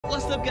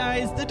What's up,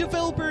 guys? The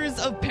developers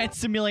of Pet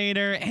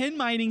Simulator and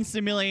Mining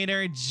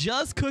Simulator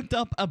just cooked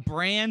up a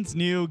brand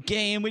new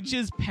game, which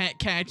is Pet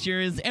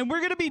Catchers, and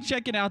we're going to be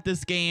checking out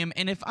this game,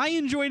 and if I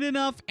enjoyed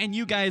enough and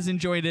you guys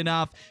enjoyed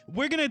enough,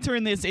 we're going to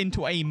turn this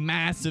into a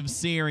massive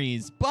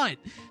series. But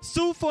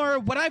so far,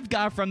 what I've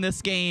got from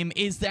this game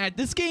is that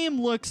this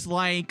game looks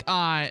like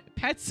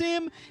Pet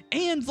Sim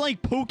and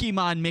like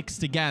Pokemon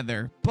mixed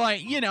together,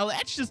 but you know,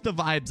 that's just the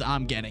vibes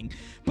I'm getting.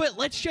 But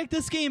let's check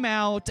this game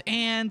out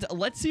and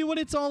let's see what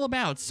it's all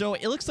about. So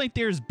it looks like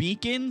there's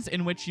beacons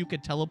in which you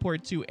could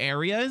teleport to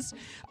areas.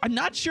 I'm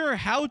not sure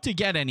how to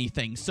get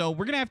anything, so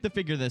we're gonna have to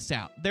figure this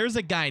out. There's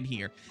a guide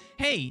here.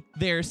 Hey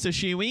there,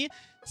 Sashiwi.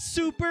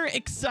 Super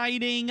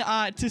exciting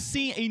to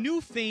see a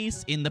new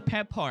face in the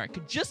pet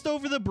park. Just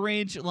over the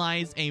bridge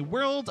lies a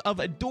world of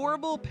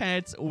adorable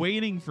pets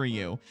waiting for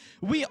you.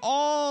 We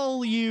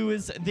all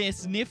use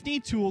this nifty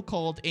tool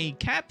called a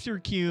capture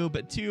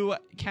cube to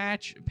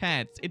catch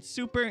pets. It's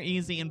super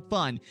easy and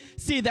fun.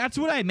 See, that's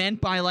what I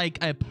meant by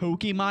like a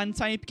Pokemon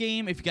type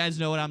game, if you guys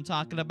know what I'm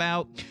talking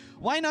about.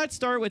 Why not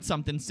start with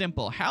something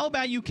simple? How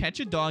about you catch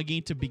a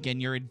doggy to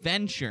begin your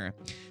adventure?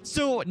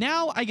 So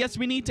now I guess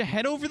we need to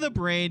head over the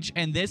bridge,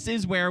 and this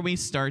is where we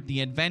start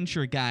the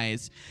adventure,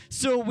 guys.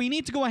 So we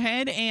need to go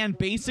ahead and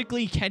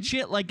basically catch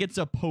it like it's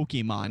a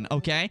Pokemon,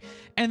 okay?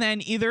 And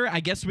then either I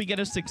guess we get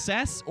a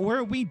success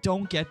or we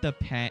don't get the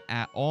pet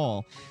at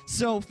all.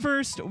 So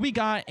first we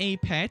got a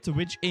pet,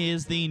 which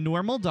is the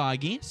normal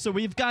doggy. So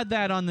we've got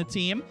that on the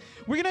team.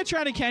 We're gonna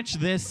try to catch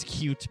this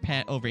cute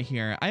pet over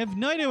here. I have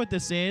no idea what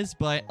this is,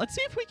 but let's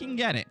see if we can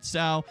get it.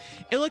 So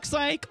it looks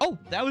like, oh,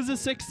 that was a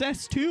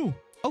success too.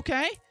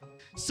 Okay.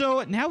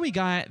 So now we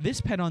got this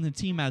pet on the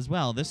team as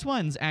well. This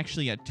one's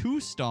actually a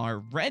 2-star,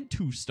 red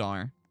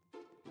 2-star.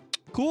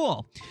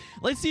 Cool.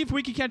 Let's see if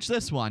we can catch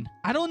this one.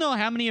 I don't know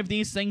how many of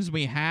these things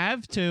we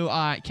have to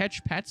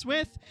catch pets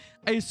with.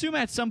 I assume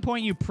at some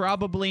point you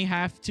probably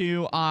have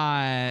to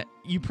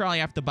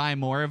buy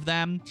more of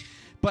them.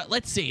 But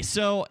let's see.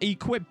 So,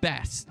 equip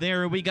best.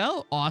 There we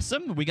go.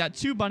 Awesome. We got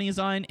 2 bunnies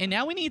on. And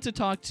now we need to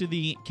talk to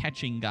the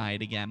catching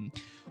guide again.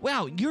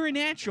 Wow, you're a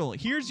natural.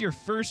 Here's your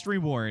first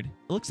reward.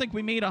 It looks like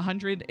we made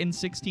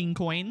 116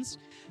 coins.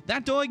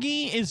 That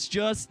doggy is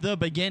just the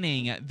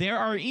beginning. There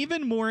are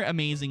even more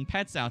amazing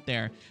pets out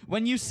there.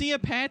 When you see a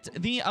pet,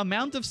 the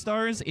amount of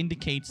stars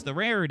indicates the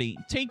rarity.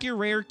 Take your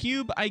rare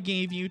cube I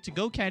gave you to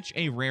go catch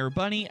a rare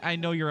bunny. I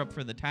know you're up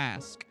for the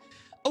task.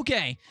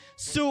 Okay,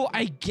 so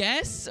I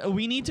guess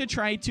we need to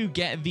try to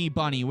get the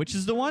bunny, which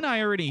is the one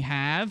I already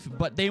have,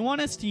 but they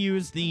want us to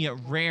use the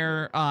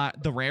rare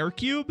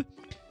cube.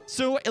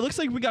 So it looks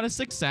like we got a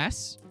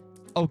success.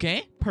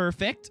 Okay,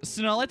 perfect.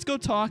 So now let's go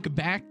talk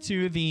back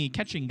to the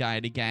catching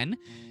guide again.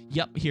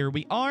 Yep, here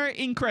we are.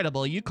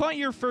 Incredible. You caught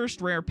your first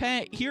rare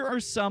pet. Here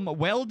are some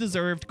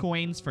well-deserved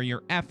coins for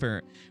your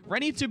effort.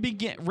 Ready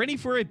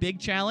for a big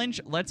challenge?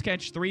 Let's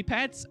catch 3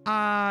 pets.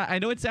 I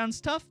know it sounds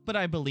tough, but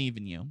I believe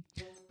in you.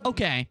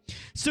 Okay,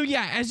 so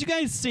yeah, as you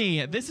guys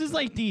see, this is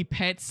like the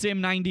Pet Sim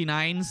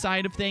 99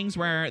 side of things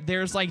where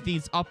there's like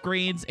these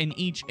upgrades in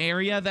each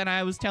area that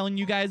I was telling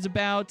you guys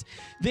about.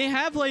 They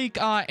have like,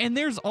 and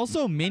there's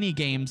also mini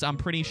games, I'm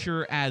pretty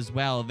sure, as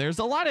well. There's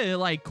a lot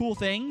of like cool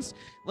things.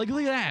 Like,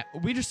 look at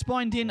that. We just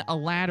spawned in a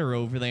ladder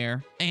over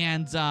there,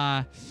 and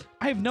I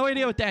have no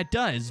idea what that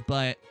does,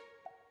 but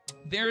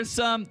there's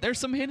some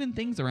hidden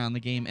things around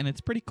the game, and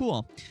it's pretty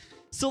cool.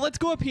 So let's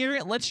go up here.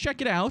 Let's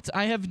check it out.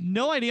 I have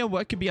no idea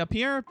what could be up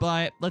here,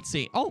 but let's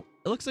see. Oh,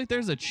 it looks like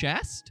there's a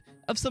chest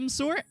of some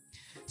sort.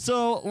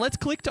 So let's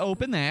click to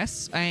open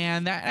this,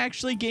 and that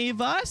actually gave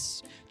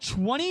us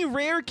 20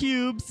 rare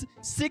cubes,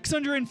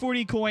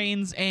 640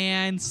 coins,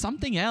 and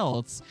something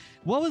else.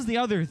 What was the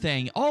other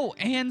thing? Oh,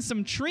 and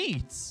some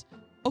treats.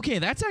 Okay,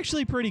 that's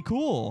actually pretty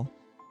cool.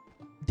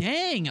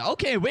 Dang.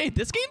 Okay, wait.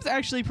 This game's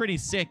actually pretty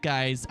sick,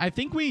 guys. I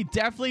think we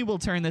definitely will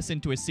turn this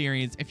into a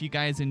series if you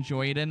guys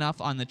enjoy it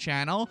enough on the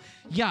channel.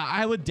 Yeah,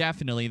 I would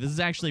definitely. This is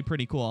actually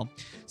pretty cool.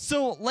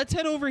 So let's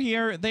head over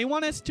here. They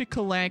want us to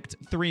collect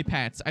 3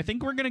 pets. I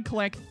think we're going to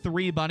collect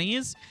 3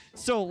 bunnies.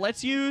 So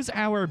let's use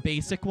our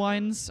basic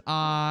ones.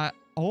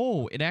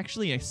 Oh, it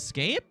actually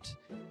escaped?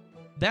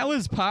 That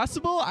was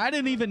possible? I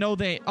didn't even know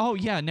they... Oh,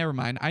 yeah, never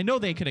mind. I know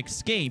they could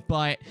escape,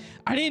 but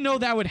I didn't know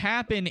that would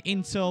happen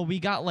until we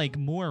got, like,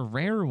 more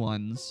rare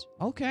ones.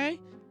 Okay.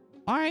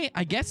 All right,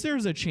 I guess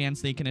there's a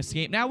chance they can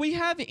escape. Now, we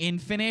have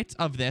infinite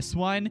of this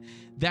one.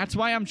 That's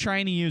why I'm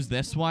trying to use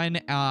this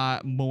one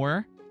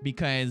more,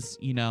 because,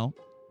 you know...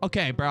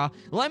 Okay, bro.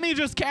 Let me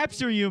just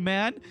capture you,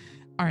 man.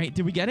 All right,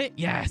 did we get it?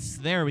 Yes,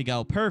 there we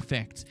go.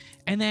 Perfect.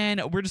 And then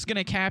we're just going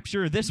to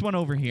capture this one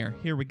over here.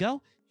 Here we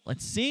go.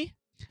 Let's see.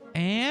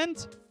 And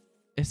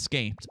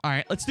escaped. All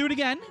right, let's do it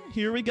again.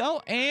 Here we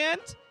go. And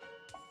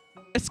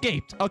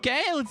escaped.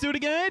 Okay, let's do it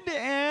again.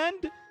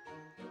 And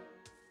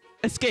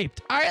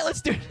escaped. All right,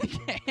 let's do it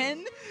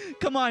again.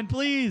 Come on,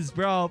 please,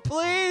 bro.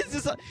 Please.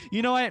 Just,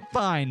 you know what?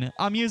 Fine.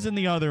 I'm using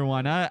the other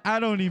one. I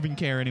don't even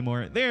care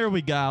anymore. There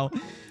we go.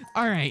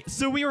 All right,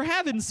 so we were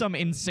having some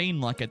insane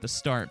luck at the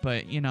start,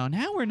 but, you know,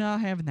 now we're not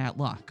having that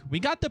luck.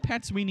 We got the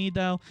pets we need,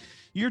 though.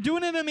 You're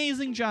doing an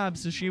amazing job,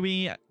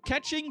 Sashimi.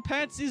 Catching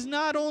pets is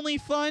not only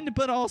fun,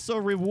 but also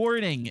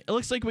rewarding. It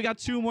looks like we got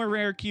 2 more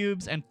rare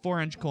cubes and 4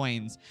 orange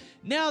coins.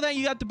 Now that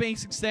you got the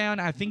basics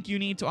down, I think you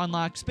need to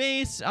unlock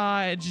space.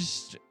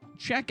 Just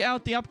check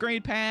out the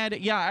upgrade pad.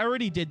 Yeah, I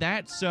already did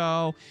that,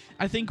 so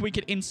I think we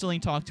could instantly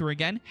talk to her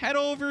again. Head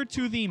over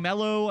to the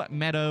Mellow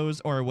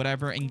Meadows or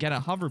whatever and get a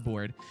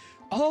hoverboard.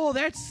 Oh,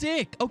 that's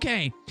sick.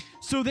 Okay,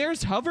 so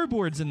there's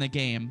hoverboards in the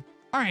game.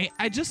 All right,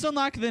 I just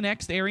unlocked the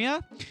next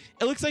area.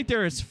 It looks like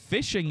there is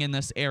fishing in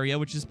this area,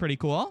 which is pretty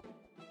cool.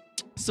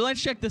 So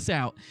let's check this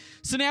out.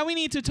 So now we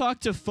need to talk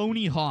to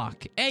Phony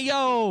Hawk. Hey,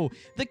 yo,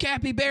 the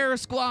Capybara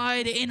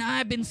Squad, and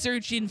I've been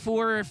searching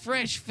for a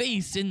fresh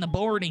face in the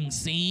boarding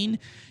scene.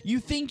 You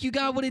think you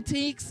got what it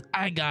takes?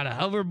 I got a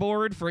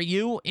hoverboard for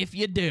you if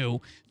you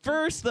do.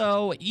 First,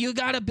 though, you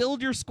gotta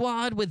build your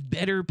squad with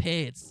better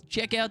pets.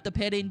 Check out the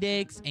pet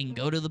index and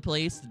go to the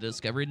place to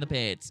discover the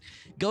pets.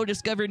 Go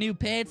discover new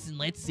pets and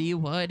let's see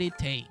what it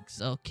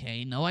takes.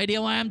 Okay, no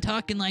idea why I'm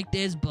talking like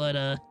this,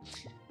 but,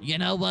 you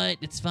know what?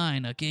 It's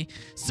fine, okay?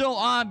 So,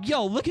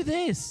 yo, look at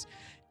this.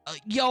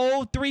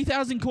 Yo,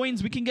 3,000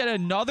 coins. We can get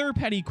another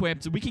pet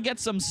equipped. We can get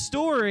some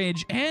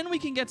storage, and we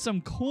can get some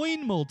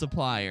coin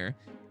multiplier.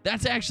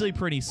 That's actually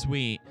pretty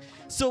sweet.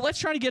 So let's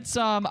try to get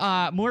some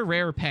more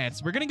rare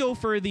pets. We're going to go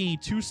for the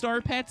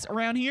 2-star pets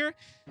around here.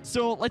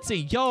 So let's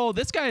see. Yo,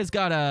 this guy's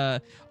got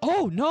a...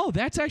 Oh, no,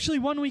 that's actually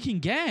one we can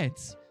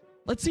get.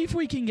 Let's see if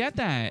we can get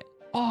that.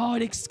 Oh,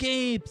 it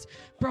escaped.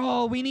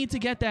 Bro, we need to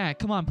get that.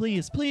 Come on,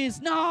 please,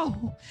 please.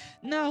 No,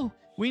 no,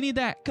 we need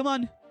that. Come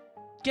on.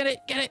 Get it,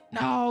 get it.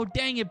 No,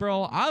 dang it,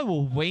 bro. I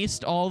will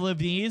waste all of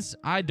these.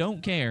 I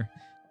don't care.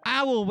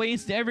 I will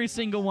waste every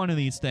single one of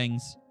these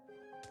things.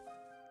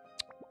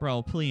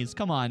 Bro, please,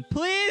 come on.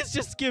 Please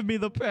just give me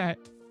the pet.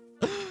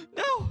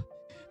 No,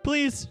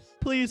 please,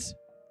 please.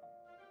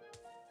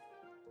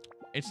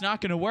 It's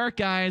not going to work,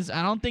 guys.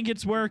 I don't think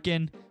it's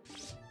working.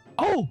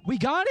 Oh, we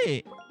got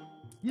it.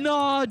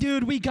 No,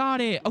 dude, we got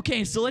it.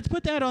 Okay, so let's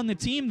put that on the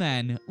team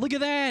then. Look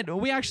at that.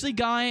 We actually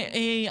got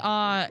a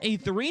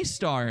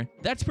 3-star.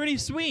 That's pretty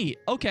sweet.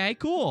 Okay,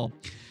 cool.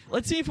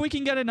 Let's see if we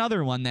can get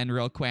another one then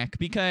real quick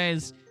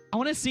because I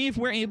want to see if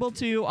we're able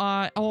to...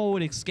 Oh,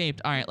 it escaped.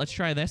 All right, let's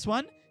try this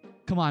one.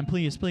 Come on,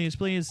 please, please,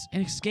 please.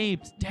 It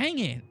escaped. Dang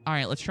it. All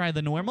right, let's try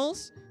the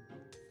normals.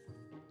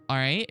 All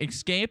right,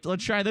 escaped.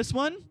 Let's try this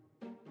one.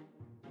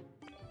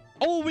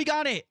 Oh, we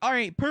got it. All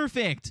right,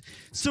 perfect.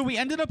 So we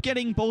ended up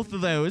getting both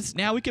of those.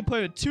 Now we can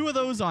put 2 of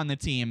those on the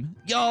team.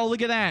 Yo,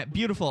 look at that.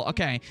 Beautiful.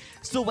 Okay,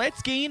 so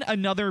let's gain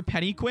another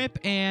pet equip,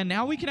 and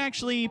now we can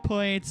actually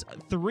put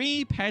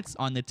 3 pets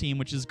on the team,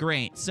 which is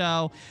great.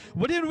 So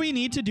what did we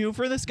need to do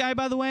for this guy,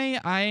 by the way?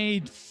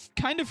 I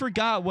kind of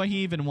forgot what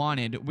he even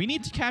wanted. We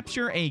need to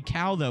capture a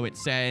cow, though, it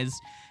says,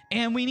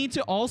 and we need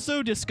to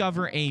also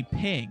discover a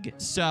pig.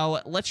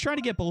 So let's try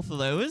to get both of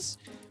those.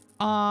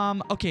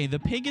 Okay, the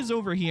pig is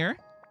over here.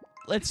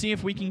 Let's see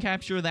if we can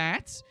capture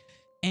that.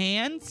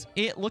 And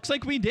it looks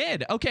like we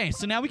did. Okay,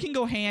 so now we can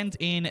go hand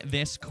in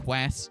this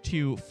quest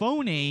to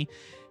Phony.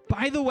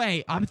 By the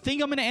way, I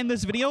think I'm going to end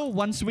this video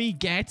once we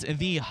get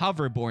the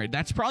hoverboard.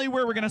 That's probably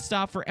where we're going to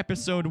stop for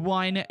episode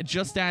 1,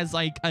 just as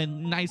like a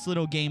nice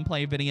little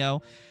gameplay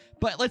video.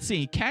 But let's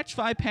see. Catch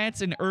 5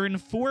 pets and earn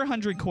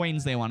 400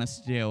 coins they want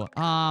us to do.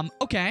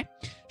 Okay.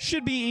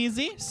 Should be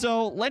easy.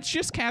 So let's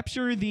just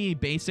capture the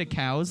basic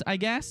cows, I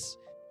guess,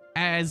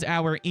 as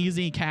our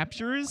easy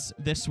captures.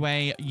 This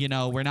way, you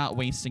know, we're not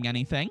wasting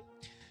anything.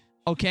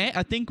 Okay,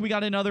 I think we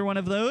got another one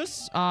of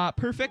those.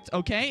 Perfect.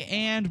 Okay,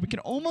 and we can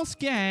almost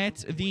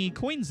get the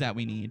coins that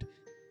we need.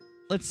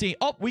 Let's see.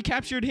 Oh, we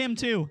captured him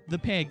too, the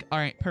pig. All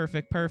right,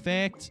 perfect,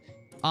 perfect.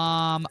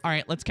 All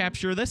right, let's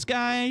capture this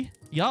guy.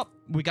 Yup,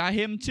 we got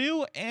him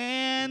too,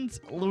 and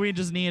we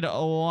just need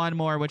 1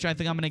 more, which I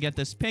think I'm gonna get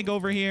this pig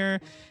over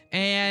here.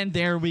 And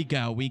there we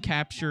go. We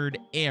captured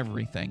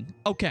everything.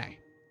 Okay.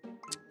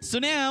 So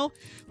now,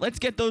 let's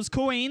get those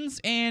coins,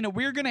 and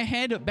we're going to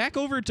head back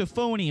over to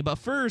Phony. But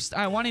first,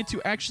 I wanted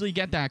to actually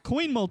get that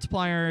coin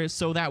multiplier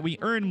so that we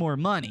earn more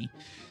money.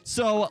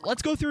 So,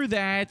 let's go through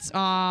that.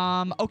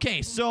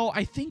 Okay, so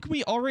I think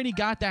we already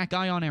got that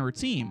guy on our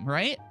team,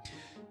 right?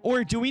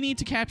 Or do we need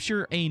to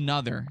capture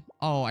another?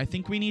 Oh, I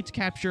think we need to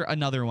capture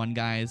another one,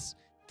 guys.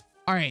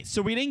 All right,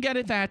 so we didn't get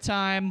it that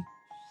time.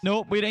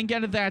 Nope, we didn't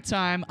get it that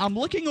time. I'm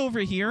looking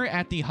over here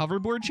at the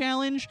hoverboard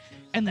challenge,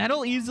 and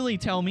that'll easily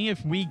tell me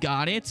if we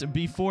got it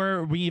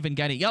before we even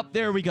get it. Yup,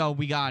 there we go.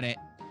 We got it.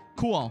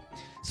 Cool.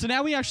 So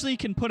now we actually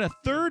can put a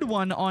 3rd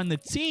one on the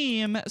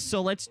team,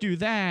 so let's do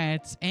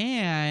that.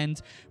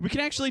 And we can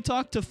actually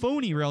talk to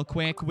Phony real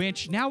quick,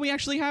 which now we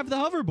actually have the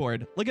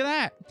hoverboard. Look at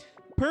that.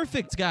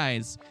 Perfect,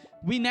 guys.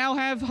 We now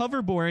have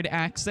hoverboard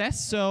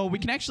access, so we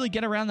can actually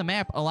get around the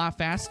map a lot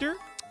faster.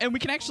 And we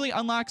can actually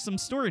unlock some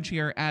storage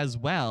here as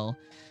well.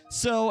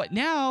 So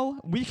now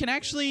we can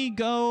actually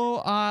go,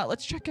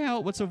 let's check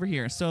out what's over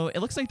here. So it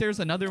looks like there's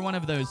another one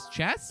of those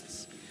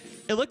chests.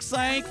 it looks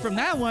like from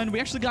that one, we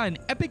actually got an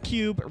epic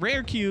cube,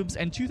 rare cubes,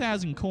 and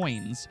 2,000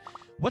 coins.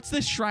 What's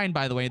this shrine,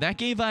 by the way? That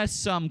gave us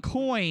some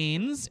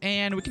coins,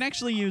 and we can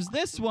actually use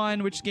this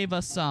one, which gave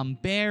us some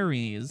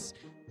berries.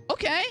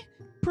 Okay,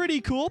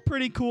 pretty cool,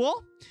 pretty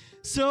cool.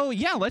 So,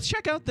 yeah, let's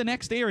check out the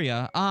next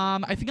area.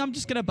 I think I'm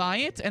just gonna buy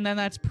it, and then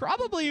that's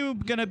probably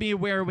gonna be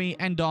where we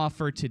end off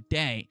for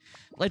today.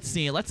 Let's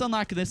see. Let's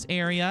unlock this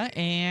area,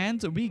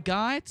 and we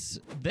got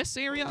this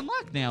area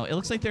unlocked now. It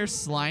looks like there's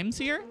slimes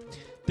here.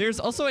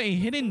 There's also a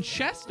hidden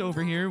chest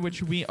over here,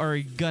 which we are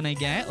gonna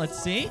get.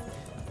 Let's see.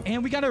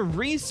 And we got a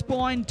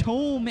respawn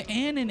tome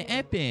and an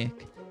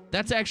epic.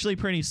 That's actually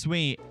pretty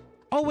sweet.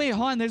 Oh, wait,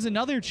 hold on. There's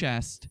another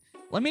chest.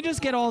 Let me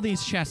just get all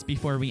these chests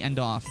before we end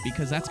off,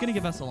 because that's going to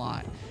give us a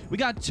lot. We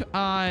got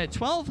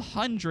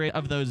 1,200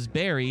 of those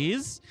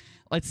berries.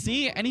 Let's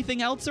see.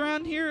 Anything else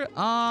around here?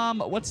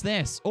 What's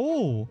this?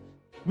 Oh,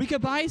 we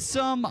could buy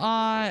some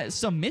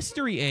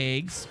mystery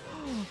eggs.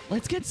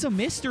 Let's get some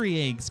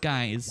mystery eggs,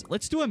 guys.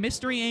 Let's do a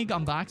mystery egg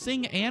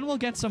unboxing, and we'll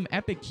get some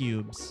epic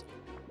cubes.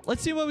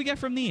 Let's see what we get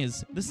from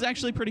these. This is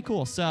actually pretty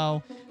cool.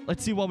 So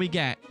let's see what we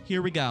get.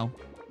 Here we go.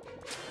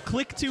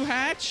 Click to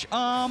hatch.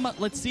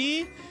 Let's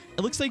see.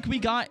 It looks like we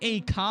got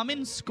a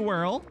common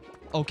squirrel.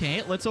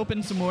 Okay, let's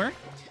open some more.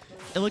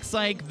 It looks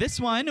like this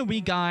one,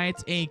 we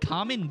got a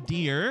common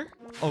deer.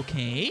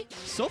 Okay,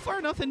 so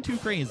far nothing too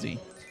crazy.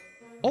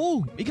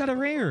 Oh, we got a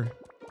rare.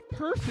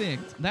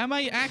 Perfect. That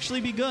might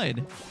actually be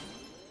good.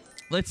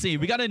 Let's see.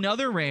 We got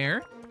another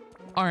rare.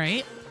 All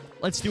right,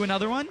 let's do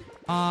another one.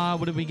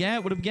 What did we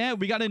get? What did we get?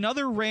 We got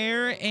another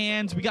rare,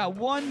 and we got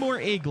one more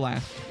egg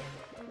left.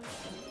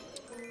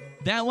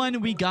 That one,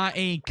 we got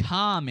a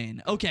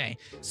common. Okay,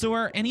 so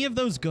are any of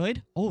those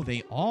good? Oh,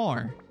 they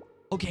are.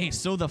 Okay,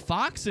 so the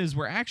foxes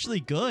were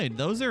actually good.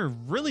 Those are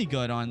really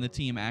good on the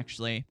team,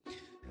 actually.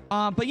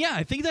 But yeah,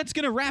 I think that's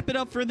going to wrap it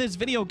up for this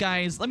video,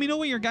 guys. Let me know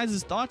what your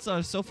guys' thoughts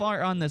are so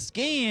far on this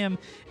game.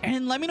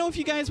 And let me know if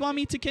you guys want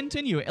me to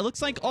continue. It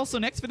looks like also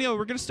next video,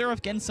 we're going to start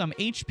off getting some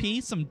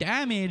HP, some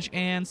damage,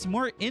 and some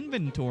more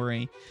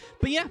inventory.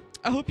 But yeah,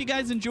 I hope you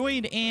guys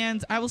enjoyed,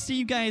 and I will see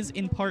you guys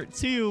in part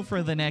 2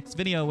 for the next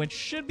video, which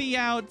should be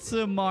out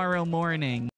tomorrow morning.